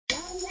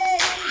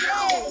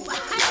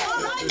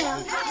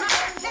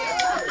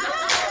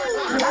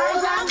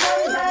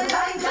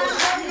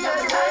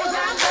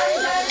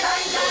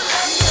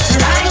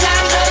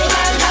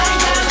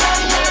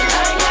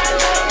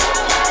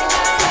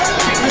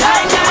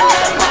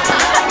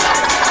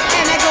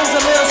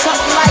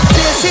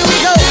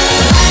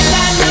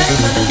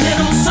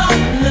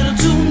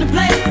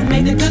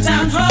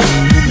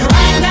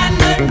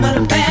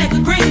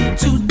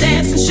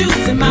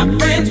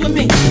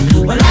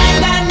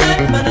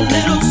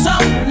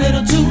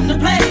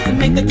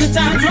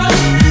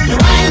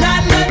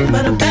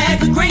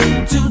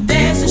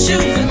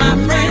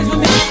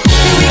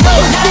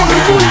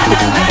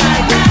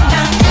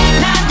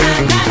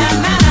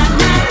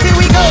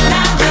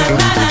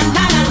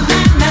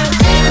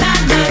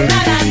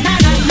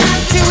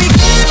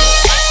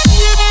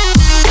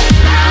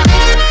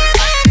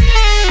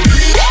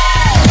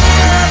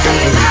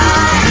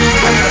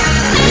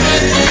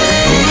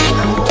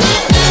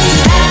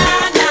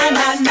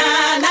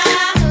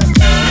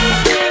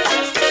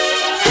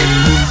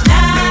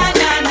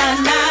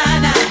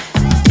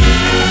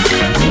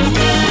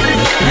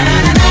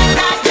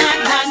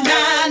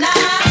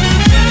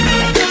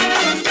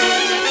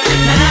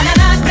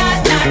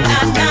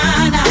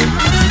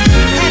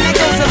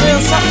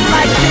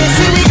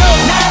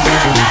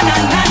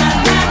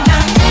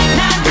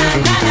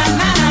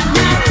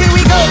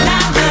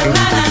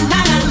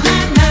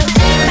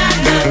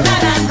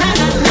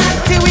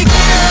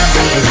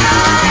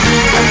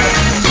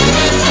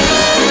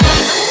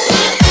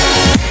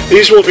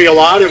These will be a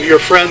lot of your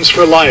friends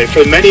for life,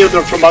 and many of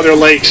them from other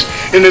lakes,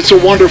 and it's a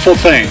wonderful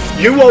thing.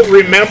 You won't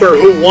remember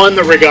who won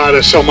the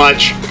regatta so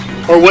much,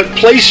 or what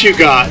place you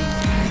got.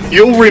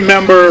 You'll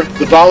remember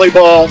the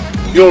volleyball,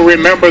 you'll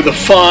remember the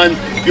fun,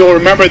 you'll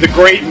remember the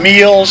great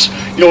meals,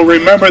 you'll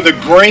remember the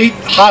great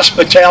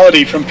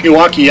hospitality from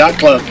Pewaukee Yacht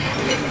Club.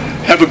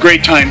 Have a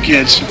great time,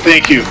 kids.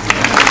 Thank you.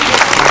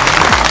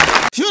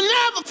 You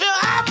never feel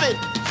happy.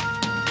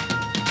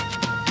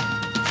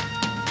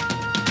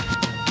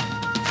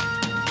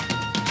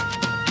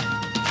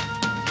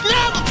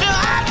 Never feel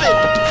happy.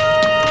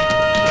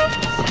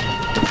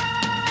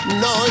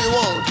 No, you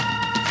won't.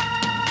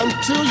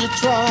 Until you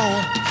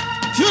try.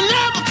 You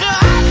never feel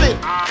happy.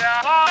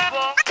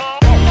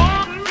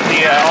 The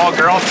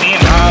all-girl team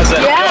has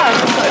it. Yeah.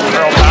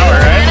 Girl power,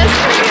 right? It is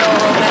pretty a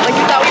little bit. Like,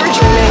 you thought we were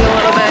dreaming a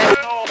little bit.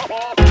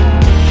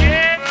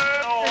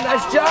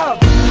 Nice job.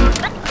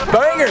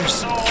 Bangers.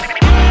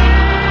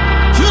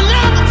 You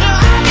never feel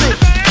happy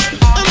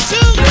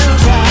until you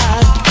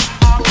try.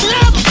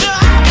 Never feel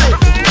happy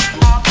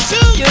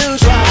until you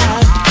try.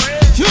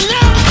 You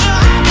never feel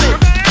happy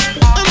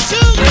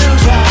until you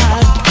try.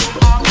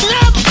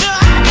 Never feel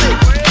happy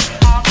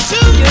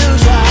until you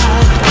try.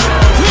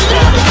 You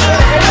never feel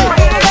happy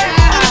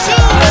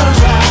until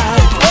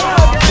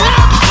you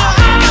try. Never feel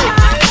happy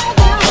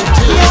until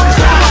you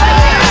try.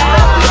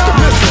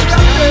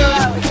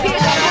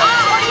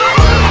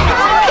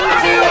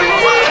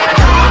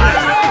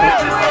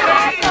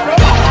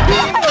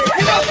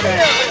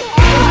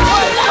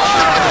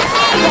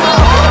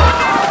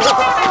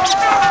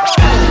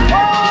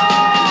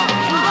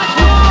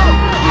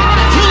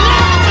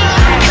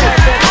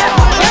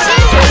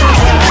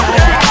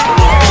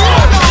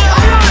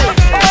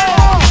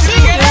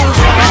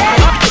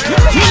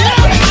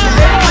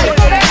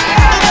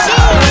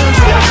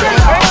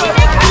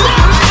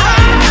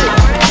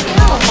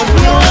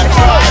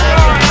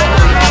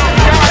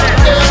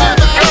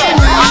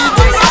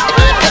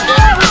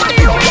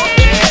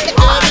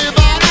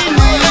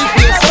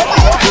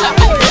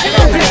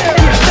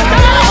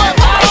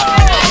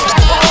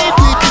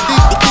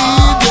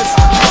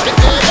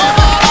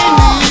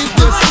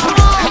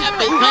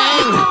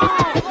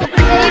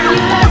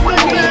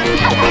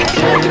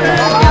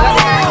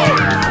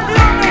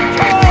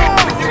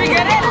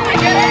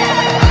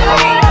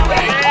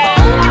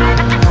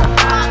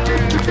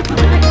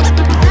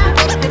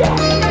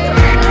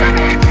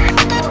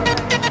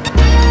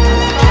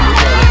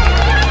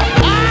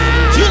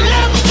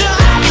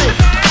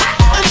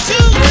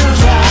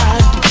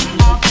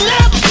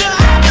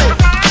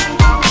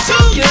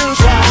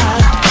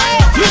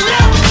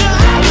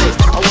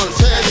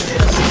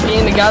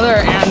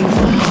 Together and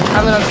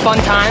having a fun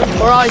time.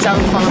 We're always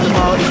having fun on the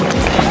boat.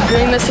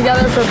 Doing this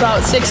together for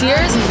about 6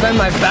 years. He's been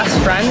my best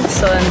friend,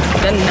 so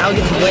then now we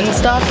get to win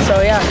stuff. So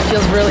yeah, it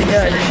feels really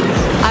good.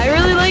 I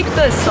really like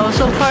the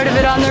social part of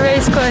it on the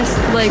race course,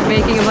 like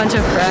making a bunch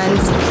of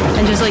friends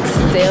and just like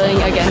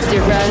sailing against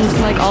your friends,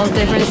 like all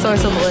different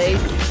sorts of lakes.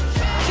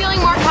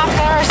 Feeling more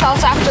confident in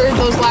ourselves after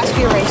those last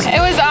few races. It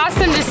was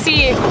awesome to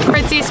see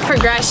Fritzy's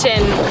progression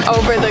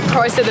over the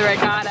course of the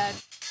regatta.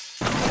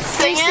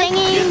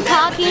 Singing,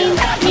 talking,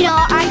 you know,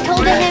 I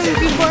told him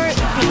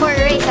before a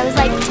race, I was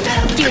like,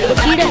 dude,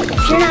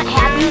 if you're not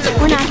happy,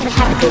 we're not going to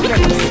have a good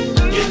race.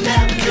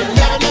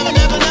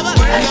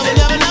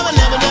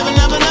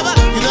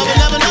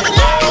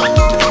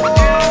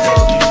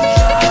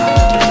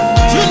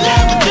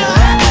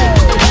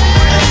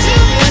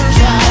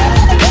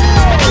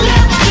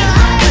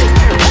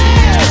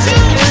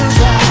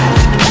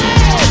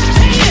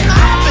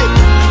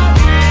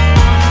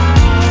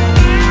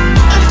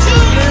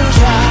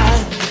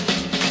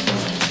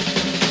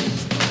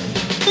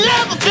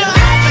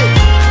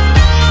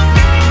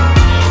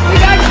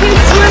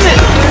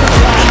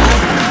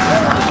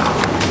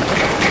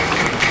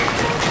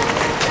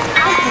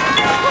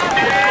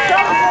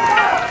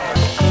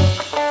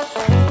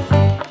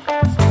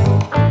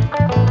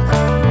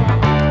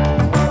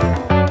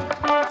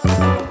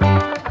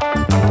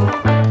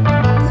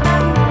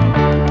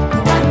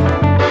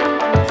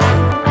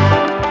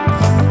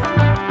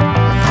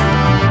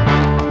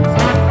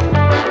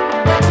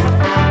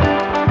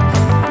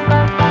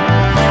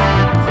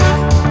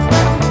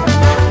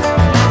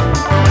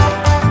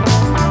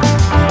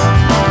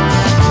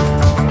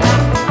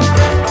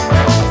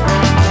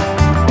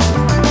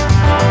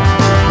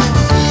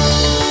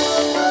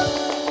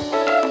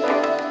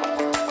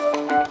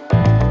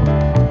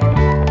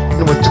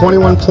 With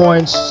 21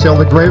 points, sailed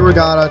the Great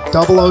Regatta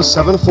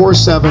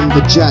 00747,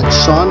 the Jet,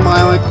 Sean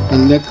Milik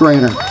and Nick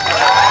Grainer.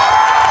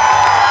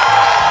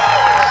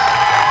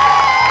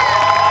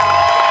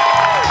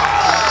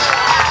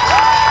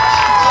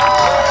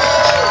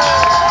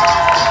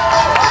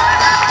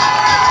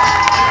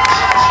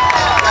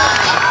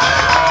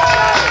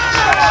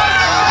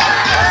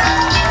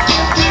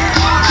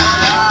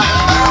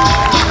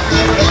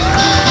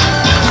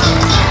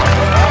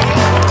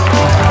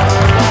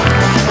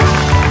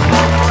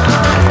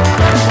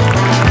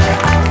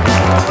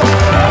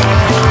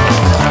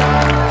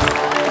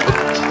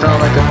 felt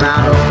like a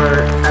battle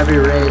for every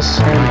race,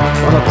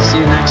 and we'll hope to see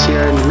you next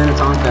year in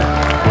Minnetonka.